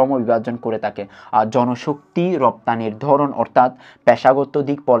ভিত্তিক শ্রম বিভাজন করে থাকে। জনশক্তি রপ্তানির ধরন অর্থাৎ পেশাগত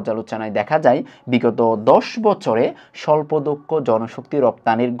দিক পর্যালোচনায় দেখা যায় বিগত 10 বছরে স্বল্পদক্ষ জনশক্তি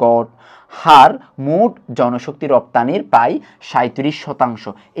রপ্তানির গড় হার মোট জনশক্তি রপ্তানির প্রায়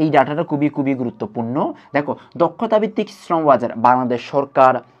 37%। এই ডাটাটা খুবই গুরুত্বপূর্ণ। দেখো, দক্ষতা ভিত্তিক শ্রম বাজার বাংলাদেশ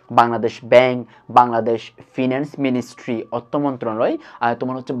সরকার, Bangladesh bank, Bangladesh finance ministry, অর্থ মন্ত্রণালয়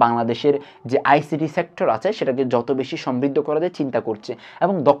তোমার হচ্ছে বাংলাদেশের যে আইসিটি সেক্টর আছে সেটাকে যত বেশি সমৃদ্ধ করা যায় চিন্তা করছে।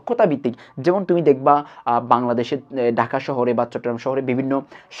 এবং দক্ষতা ভিত্তিক, যেমন তুমি দেখবা বাংলাদেশের ঢাকা শহরে বা চট্টগ্রাম শহরে বিভিন্ন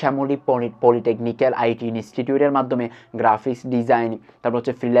শ্যামলী পলিটেকনিক্যাল আইটি ইনস্টিটিউটের মাধ্যমে গ্রাফিক্স ডিজাইন, তারপর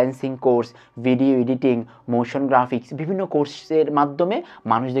হচ্ছে freelancing course, video editing, motion graphics, বিভিন্ন কোর্সের মাধ্যমে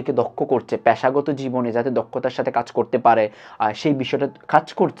মানুষদেরকে দক্ষ করছে, পেশাগত জীবনে যাতে দক্ষতার সাথে কাজ করতে পারে সেই বিষয়টা কাজ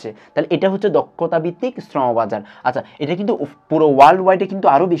করছে। তাহলে এটা হচ্ছে দক্ষতা ভিত্তিক শ্রমবাজার। আচ্ছা, এটা কিন্তু পুরো ওয়ার্ল্ড ওয়াইডে কিন্তু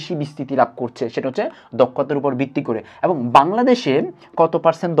আরো বেশি বিস্তৃতি লাভ করছে, সেটা হচ্ছে দক্ষতার উপর ভিত্তি করে। এবং বাংলাদেশে কত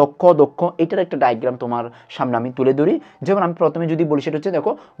পার্সেন্ট দক্ষ এটার একটা ডায়াগ্রাম তোমার সামনে আমি তুলে ধরি। যেমন আমি প্রথমে যদি বলি, সেটা হচ্ছে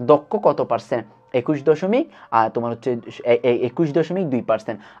দেখো দক্ষ কত পার্সেন্ট,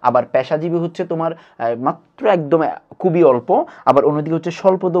 21.2%। আবার পেশাজীবী হচ্ছে তোমার মাত্র একদম খুবই অল্প। আবার অন্যদিকে হচ্ছে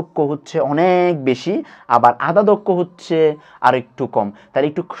স্বল্প দক্ষ হচ্ছে অনেক বেশি, আবার আধা দক্ষ হচ্ছে আর একটু কম। তাহলে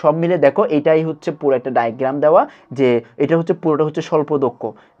একটু সব মিলে দেখো, এটাই হচ্ছে পুরো একটা ডায়াগ্রাম দেওয়া, যে এটা হচ্ছে পুরোটা হচ্ছে স্বল্প দক্ষ,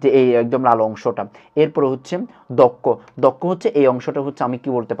 যে এই একদম লাল অংশটা। এরপরে হচ্ছে দক্ষ, দক্ষ হচ্ছে এই অংশটা হচ্ছে আমি কি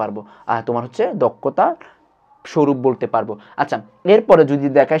বলতে পারবো, তোমার হচ্ছে দক্ষতা স্বরূপ বলতে পারবো। আচ্ছা, এরপরে যদি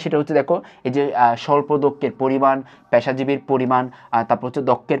দেখায় সেটা হচ্ছে দেখো, এই যে স্বল্প দক্ষের পরিমাণ, পেশাজীবীর পরিমাণ, তারপর হচ্ছে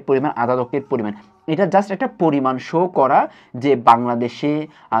দক্ষের পরিমাণ, আধা দক্ষের পরিমাণ, এটা জাস্ট একটা পরিমাণ শো করা যে বাংলাদেশে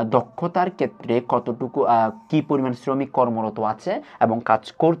দক্ষতার ক্ষেত্রে কতটুকু কি পরিমাণ শ্রমিক কর্মরত আছে এবং কাজ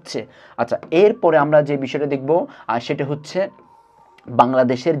করছে। আচ্ছা, এরপরে আমরা যে বিষয়টা দেখব সেটা হচ্ছে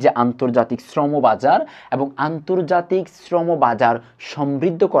বাংলাদেশের যে আন্তর্জাতিক শ্রম বাজার, এবং আন্তর্জাতিক শ্রম বাজার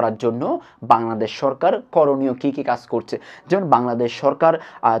সমৃদ্ধ করার জন্য বাংলাদেশ সরকার করণীয় কী কী কাজ করছে। যেমন বাংলাদেশ সরকার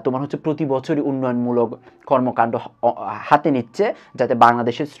তোমার হচ্ছে প্রতি বছরই উন্নয়নমূলক কর্মকাণ্ড হাতে নিচ্ছে, যাতে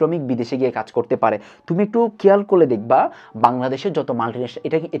বাংলাদেশের শ্রমিক বিদেশে গিয়ে কাজ করতে পারে। তুমি একটু খেয়াল করলে দেখবা বাংলাদেশের যত মাল্টিনেশনাল,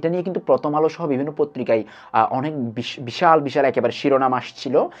 এটা নিয়ে কিন্তু প্রথম আলো সহ বিভিন্ন পত্রিকায় অনেক বিশাল বিশাল একেবারে শিরোনাম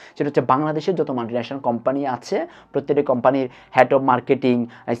আসছিল। সেটা হচ্ছে বাংলাদেশের যত মাল্টিনেশনাল কোম্পানি আছে, প্রত্যেকটি কোম্পানির হেড অফ মার্কেটিং,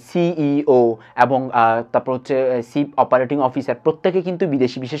 সিইও এবং তারপর হচ্ছে চিফ অপারেটিং অফিসার প্রত্যেকে কিন্তু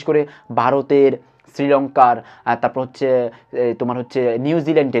বিদেশি, বিশেষ করে ভারতের, শ্রীলঙ্কার, তারপর হচ্ছে তোমার হচ্ছে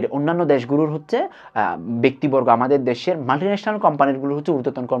নিউজিল্যান্ডের, অন্যান্য দেশগুলোর হচ্ছে ব্যক্তিবর্গ, আমাদের দেশের মাল্টিন্যাশনাল কোম্পানিগুলোর হচ্ছে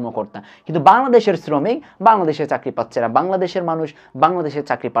ঊর্ধ্বতন কর্মকর্তা। কিন্তু বাংলাদেশের শ্রমিক বাংলাদেশে চাকরি পাচ্ছে না, বাংলাদেশের মানুষ বাংলাদেশে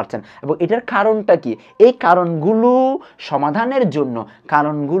চাকরি পাচ্ছেন। এবং এটার কারণটা কি? এই কারণগুলো সমাধানের জন্য,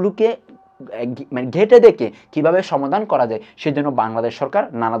 কারণগুলোকে মানে ঘেটে দেখে কিভাবে সমাধান করা যায়, সেজন্য বাংলাদেশ সরকার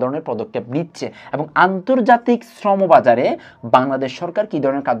নানা ধরনের পদক্ষেপ নিচ্ছে। এবং আন্তর্জাতিক শ্রমবাজারে বাংলাদেশ সরকার কি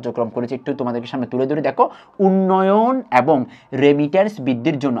ধরনের কার্যক্রম করেছে একটু তোমাদেরকে সামনে তুলে ধরে দেখো। উন্নয়ন এবং রেমিটেন্স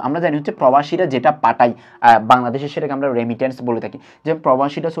বৃদ্ধির জন্য, আমরা জানি হচ্ছে প্রবাসীরা যেটা পাঠায় বাংলাদেশে, সেটাকে আমরা রেমিটেন্স বলে থাকি। যেমন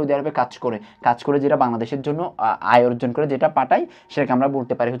প্রবাসীরা সৌদি আরবে কাজ করে যেটা বাংলাদেশের জন্য আয় অর্জন করে যেটা পাঠায়, সেটাকে আমরা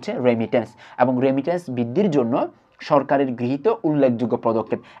বলতে পারি হচ্ছে রেমিটেন্স। এবং রেমিটেন্স বৃদ্ধির জন্য সরকারের গৃহীত উল্লেখযোগ্য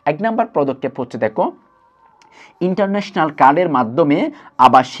পদক্ষেপ, 1 নম্বর পদক্ষেপ হচ্ছে দেখো, ইন্টারন্যাশনাল কার্ডের মাধ্যমে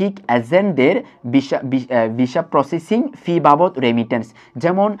আবাসিক এজেন্টদের ভিসা প্রসেসিং ফি বাবদ রেমিটেন্স।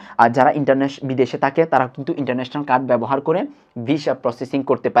 যেমন যারা বিদেশে থাকে তারা কিন্তু ইন্টারন্যাশনাল কার্ড ব্যবহার করে ভিসা প্রসেসিং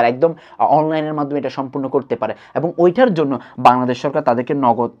করতে পারে, একদম অনলাইনের মাধ্যমে এটা সম্পূর্ণ করতে পারে। এবং ওইটার জন্য বাংলাদেশ সরকার তাদেরকে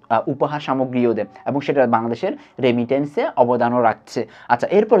নগদ উপহার সামগ্রীও দেয়, এবং সেটা বাংলাদেশের রেমিটেন্সে অবদানও রাখছে। আচ্ছা,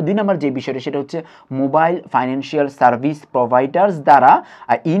 এরপর 2 নম্বর যে বিষয়টা সেটা হচ্ছে মোবাইল ফাইন্যান্সিয়াল সার্ভিস প্রোভাইডার্স দ্বারা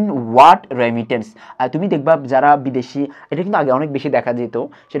ইন ওয়ার্ড রেমিটেন্স। তুমি দেখবা যারা বিদেশি, এটা কিন্তু আগে অনেক বেশি দেখা যেত,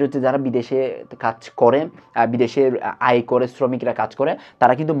 সেটা হচ্ছে যারা বিদেশে কাজ করে, বিদেশে আয় করে শ্রমিকরা কাজ করে,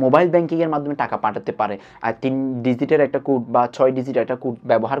 তারা কিন্তু মোবাইল ব্যাংকিংয়ের মাধ্যমে টাকা পাঠাতে পারে। 3 ডিজিটের একটা কোড বা 6 ডিজিটের একটা কোড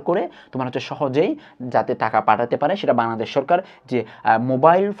ব্যবহার করে তোমার হচ্ছে সহজেই যাতে টাকা পাঠাতে পারে, সেটা বাংলাদেশ সরকার যে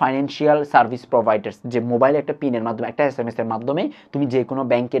মোবাইল ফাইন্যান্সিয়াল সার্ভিস প্রোভাইডার্স, যে মোবাইলে একটা পিনের মাধ্যমে, একটা SMS এর মাধ্যমে তুমি যে কোনো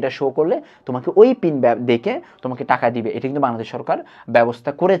ব্যাংকে এটা শো করলে তোমাকে ওই পিন দেখে তোমাকে টাকা দিবে, এটা কিন্তু বাংলাদেশ সরকার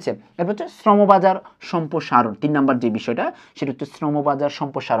ব্যবস্থা করেছে। এরপর হচ্ছে শ্রমবাজার সম্প্রসারণ, 3 নম্বর যে বিষয়টা সেটা হচ্ছে শ্রমবাজার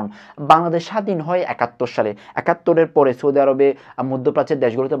সম্প্রসারণ। বাংলাদেশ স্বাধীন হয় 71 সালে, 71-এর পরে সৌদি আরবে, মধ্যপ্রাচ্যের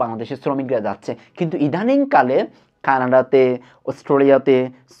দেশগুলোতে বাংলাদেশের শ্রমিকরা যাচ্ছে, কিন্তু ইদানিংকালে কানাডাতে, অস্ট্রেলিয়াতে,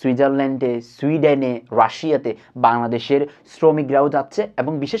 সুইজারল্যান্ডে, সুইডেনে, রাশিয়াতে বাংলাদেশের শ্রমিকরাও যাচ্ছে।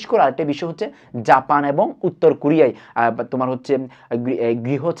 এবং বিশেষ করে আরেকটা বিষয় হচ্ছে জাপান এবং উত্তর কোরিয়ায় তোমার হচ্ছে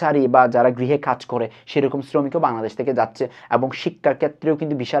গৃহচারী বা যারা গৃহে কাজ করে সেরকম শ্রমিকও বাংলাদেশ থেকে যাচ্ছে, এবং শিক্ষার ক্ষেত্রেও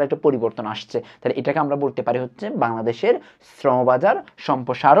কিন্তু বিশাল একটা পরিবর্তন আসছে। তাহলে এটাকে আমরা বলতে পারি হচ্ছে বাংলাদেশের শ্রমবাজার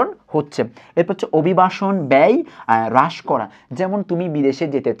সম্প্রসারণ হচ্ছে। এরপর হচ্ছে অভিবাসন ব্যয় হ্রাস করা। যেমন তুমি বিদেশে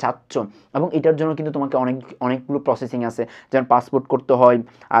যেতে চাচ্ছ, এবং এটার জন্য কিন্তু তোমাকে অনেকগুলো প্রসেসিং আছে, যেমন পাসপোর্ট করতে হয়,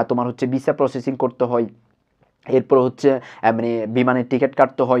 তোমার হচ্ছে ভিসা প্রসেসিং করতে হয়, এরপর হচ্ছে মানে বিমানের টিকিট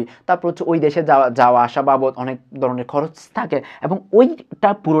কাটতে হয়, তারপর হচ্ছে ওই দেশে যাওয়া আসা বাবদ অনেক ধরনের খরচ থাকে, এবং ওইটা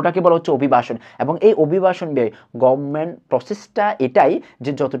পুরোটাকে বলা হচ্ছে অভিবাসন। এবং এই অভিবাসন ব্যয় গভর্নমেন্ট প্রসেসটা এটাই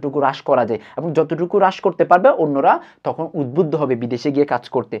যে যতটুকু হ্রাস করা যায়, এবং যতটুকু হ্রাস করতে পারবে অন্যরা তখন উদ্বুদ্ধ হবে বিদেশে গিয়ে কাজ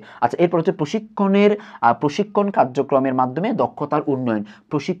করতে। আচ্ছা, এরপর হচ্ছে প্রশিক্ষণ কার্যক্রমের মাধ্যমে দক্ষতার উন্নয়ন,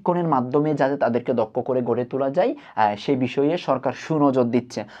 প্রশিক্ষণের মাধ্যমে যাতে তাদেরকে দক্ষ করে গড়ে তোলা যায় সেই বিষয়ে সরকার সুনজর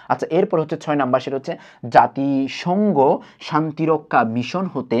দিচ্ছে। আচ্ছা, এরপর হচ্ছে 6 নাম্বার, সেটা হচ্ছে জাতীয় জাতিসংঘ শান্তিরক্ষা মিশন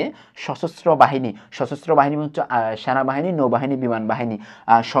হতে সশস্ত্র বাহিনী হচ্ছে সেনাবাহিনী, নৌবাহিনী, বিমান বাহিনী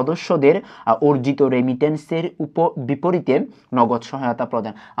সদস্যদের অর্জিত রেমিটেন্সের বিপরীতে নগদ সহায়তা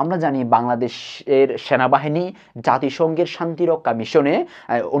প্রদান। আমরা জানি বাংলাদেশের সেনাবাহিনী জাতিসংঘের শান্তিরক্ষা মিশনে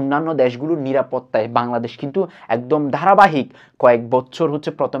অন্যান্য দেশগুলোর নিরাপত্তায় বাংলাদেশ কিন্তু একদম ধারাবাহিক কয়েক বছর হচ্ছে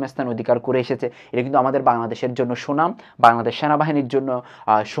প্রথম স্থান অধিকার করে এসেছে। এটা কিন্তু আমাদের বাংলাদেশের জন্য সুনাম, বাংলাদেশ সেনাবাহিনীর জন্য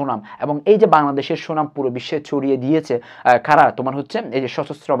সুনাম। এবং এই যে বাংলাদেশের সুনাম পুরো বিশ্বে ছড়িয়ে দিয়েছে কারা, তোমার হচ্ছে এই যে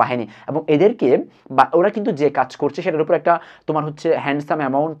সশস্ত্র বাহিনী। এবং এদেরকে ওরা কিন্তু যে কাজ করছে সেটার উপর একটা তোমার হচ্ছে হ্যান্ডসাম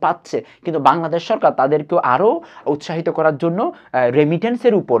অ্যামাউন্ট পাচ্ছে, কিন্তু বাংলাদেশ সরকার তাদেরকেও আরও উৎসাহিত করার জন্য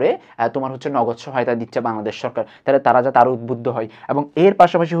রেমিটেন্সের উপরে তোমার হচ্ছে নগদ সহায়তা দিচ্ছে বাংলাদেশ সরকার, তাহলে তারা যাতে আরও উদ্বুদ্ধ হয়। এবং এর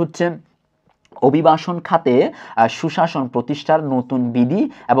পাশাপাশি হচ্ছে অভিবাসন খাতে সুশাসন প্রতিষ্ঠার নতুন বিধি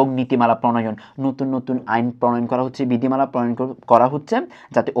এবং নীতিমালা প্রণয়ন, নতুন আইন প্রণয়ন করা হচ্ছে, বিধিমালা প্রণয়ন করা হচ্ছে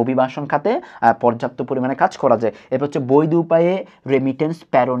যাতে অভিবাসন খাতে পর্যাপ্ত পরিমাণে কাজ করা যায়। এরপর হচ্ছে বৈধ উপায়ে রেমিটেন্স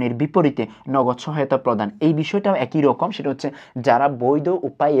প্রেরণের বিপরীতে নগদ সহায়তা প্রদান। এই বিষয়টাও একই রকম, সেটা হচ্ছে যারা বৈধ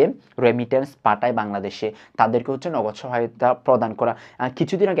উপায়ে রেমিটেন্স পাঠায় বাংলাদেশে তাদেরকে হচ্ছে নগদ সহায়তা প্রদান করা।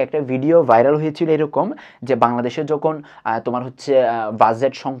 কিছুদিন আগে একটা ভিডিও ভাইরাল হয়েছিল এরকম, যে বাংলাদেশে যখন তোমার হচ্ছে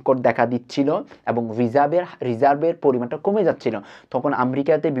বাজেট সংকট দেখা দিচ্ছিল এবং রিজার্ভের পরিমাণটা কমে যাচ্ছিল, তখন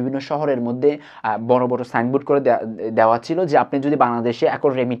আমেরিকাতে বিভিন্ন শহরের মধ্যে বড় বড় সাইনবোর্ড করে দেওয়া ছিল যে আপনি যদি বাংলাদেশে এখন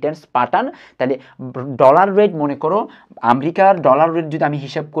রেমিটেন্স পাঠান তাহলে ডলার রেট, মনে করো আমেরিকার ডলার রেট যদি আমি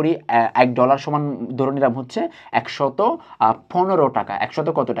হিসাব করি $1 সমান ধরে নিলাম হচ্ছে 115 টাকা,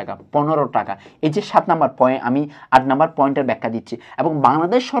 100 কত টাকা, 15 টাকা। এই যে 7 নাম্বার পয়েন্ট, আমি 8 নাম্বার পয়েন্টের ব্যাখ্যা দিচ্ছি। এবং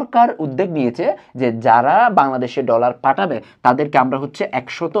বাংলাদেশ সরকার উদ্যোগ নিয়েছে যে যারা বাংলাদেশে ডলার পাঠাবে তাদেরকে আমরা হচ্ছে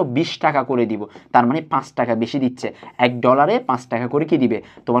 120 টাকা করে দিব, তার মানে 5 টাকা বেশি দিচ্ছে। $1 5 টাকা করে কি দিবে,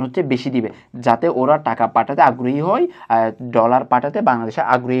 তোমার হচ্ছে বেশি দিবে, যাতে ওরা টাকা পাঠাতে আগ্রহী হয়, ডলার পাঠাতে বাংলাদেশে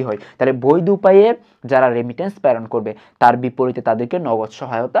আগ্রহী হয়। তাহলে বৈধ উপায়ে যারা রেমিটেন্স প্রেরণ করবে তার বিপরীতে তাদেরকে নগদ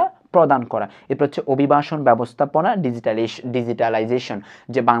সহায়তা প্রদান করা। এরপর হচ্ছে অভিবাসন ব্যবস্থাপনা ডিজিটালাইজেশন,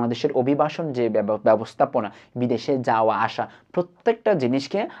 যে বাংলাদেশের অভিবাসন যে ব্যবস্থাপনা, বিদেশে যাওয়া আসা প্রত্যেকটা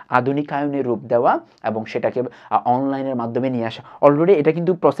জিনিসকে আধুনিকায়নের রূপ দেওয়া এবং সেটাকে অনলাইনের মাধ্যমে নিয়ে আসা। অলরেডি এটা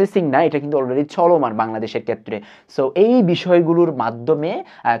কিন্তু প্রসেসিং না, এটা কিন্তু অলরেডি চলমান বাংলাদেশের ক্ষেত্রে। সো এই বিষয়গুলোর মাধ্যমে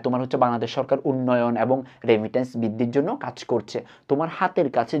তোমার হচ্ছে বাংলাদেশ সরকার উন্নয়ন এবং রেমিটেন্স বৃদ্ধির জন্য কাজ করছে। তোমার হাতের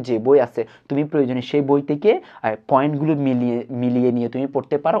কাছে যে বই আছে তুমি প্রয়োজনে সেই বই থেকে পয়েন্টগুলো মিলিয়ে নিয়ে তুমি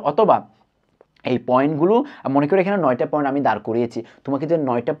পড়তে পারো, অথবা এই পয়েন্টগুলো মনে করে এখানে 9টা পয়েন্ট আমি দাঁড় করিয়েছি, তোমাকে যে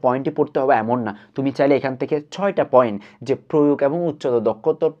 9টা পয়েন্টই পড়তে হবে এমন না, তুমি চাইলে এখান থেকে 6টা পয়েন্ট যে প্রয়োগ এবং উচ্চতর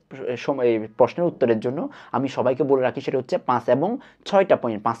দক্ষতার প্রশ্নের উত্তরের জন্য আমি সবাইকে বলে রাখি, সেটা হচ্ছে 5 এবং 6টা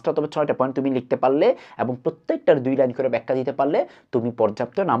পয়েন্ট, 5টা অথবা 6টা পয়েন্ট তুমি লিখতে পারলে এবং প্রত্যেকটার 2 লাইন করে ব্যাখ্যা দিতে পারলে তুমি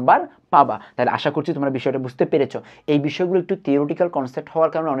পর্যাপ্ত নাম্বার পাবা। তাহলে আশা করছি তোমরা বিষয়টা বুঝতে পেরেছো। এই বিষয়গুলো একটু থিওরিটিক্যাল কনসেপ্ট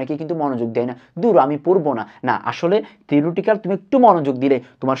হওয়ার কারণে অনেকেই কিন্তু মনোযোগ দেয় না, দূর আমি পড়বো না, না আসলে থিওরিটিক্যাল তুমি একটু মনোযোগ দিলে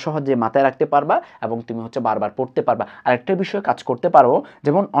তোমার সহজে মাথায় রাখতে পারবা এবং তুমি হচ্ছে বারবার পড়তে পারবা। আরেকটা বিষয়ে কাজ করতে পারো,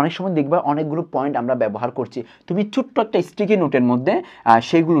 যেমন অনেক সময় দেখবা অনেকগুলো পয়েন্ট আমরা ব্যবহার করছি, তুমি ছোট্ট একটা স্টিকি নোটের মধ্যে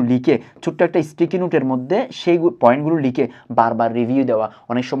সেইগুলো লিখে, ছোট্ট একটা স্টিকি নোটের মধ্যে সেই পয়েন্টগুলো লিখে বারবার রিভিউ দেওয়া।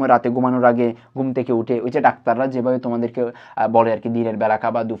 অনেক সময় রাতে ঘুমানোর আগে ঘুম থেকে উঠে ওই যে ডাক্তাররা যেভাবে তোমাদেরকে বলে আর কি, দিনের বেলা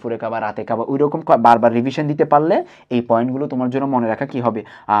খাবা, দুপুরে খাবা, রাতে খাবা, ওই রকম বারবার রিভিশন দিতে পারলে এই পয়েন্টগুলো তোমার জন্য মনে রাখা কি হবে,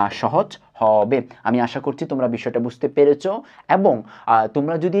 সহজ হবে। আমি আশা করছি তোমরা বিষয়টা বুঝতে পেরেছো। এবং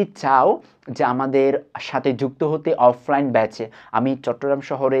তোমরা যদি চাও যে আমাদের সাথে যুক্ত হতে অফলাইন ব্যাচে, আমি চট্টগ্রাম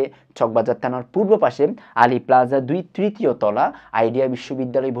শহরে চকবাজার থানার পূর্ব পাশে আলী প্লাজা 2 তলা আইডিয়া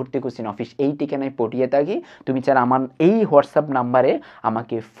বিশ্ববিদ্যালয় ভর্তি কোচিং অফিস, এই ঠিকানায় পটিয়ে থাকি। তুমি চাইলে আমার এই হোয়াটসঅ্যাপ নাম্বারে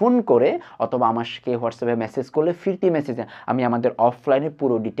আমাকে ফোন করে অথবা আমাকে হোয়াটসঅ্যাপে মেসেজ করলে ফিরতি মেসেজে আমি আমাদের অফলাইনের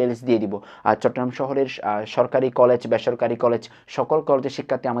পুরো ডিটেলস দিয়ে দিব। আর চট্টগ্রাম শহরের সরকারি কলেজ, বেসরকারি কলেজ, সকল কলেজের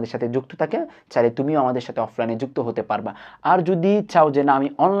শিক্ষার্থী আমাদের সাথে যুক্ত থাকে, চাইলে তুমিও আমাদের সাথে অফলাইনে যুক্ত হতে পারবা। আর যদি চাও যে না আমি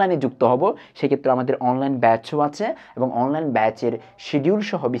অনলাইনে যুক্ত হব, সেক্ষেত্রে আমাদের অনলাইন ব্যাচও আছে এবং অনলাইন ব্যাচের শিডিউল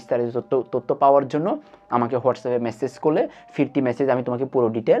সহ বিস্তারিত তথ্য পাওয়ার জন্য আমাকে হোয়াটসঅ্যাপে মেসেজ করলে ফিরতি মেসেজ আমি তোমাকে পুরো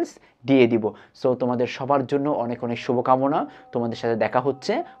ডিটেলস দিয়ে দিব। সো তোমাদের সবার জন্য অনেক অনেক শুভকামনা। তোমাদের সাথে দেখা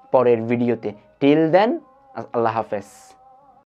হচ্ছে পরের ভিডিওতে। টিল দেন, আল্লাহ হাফেজ।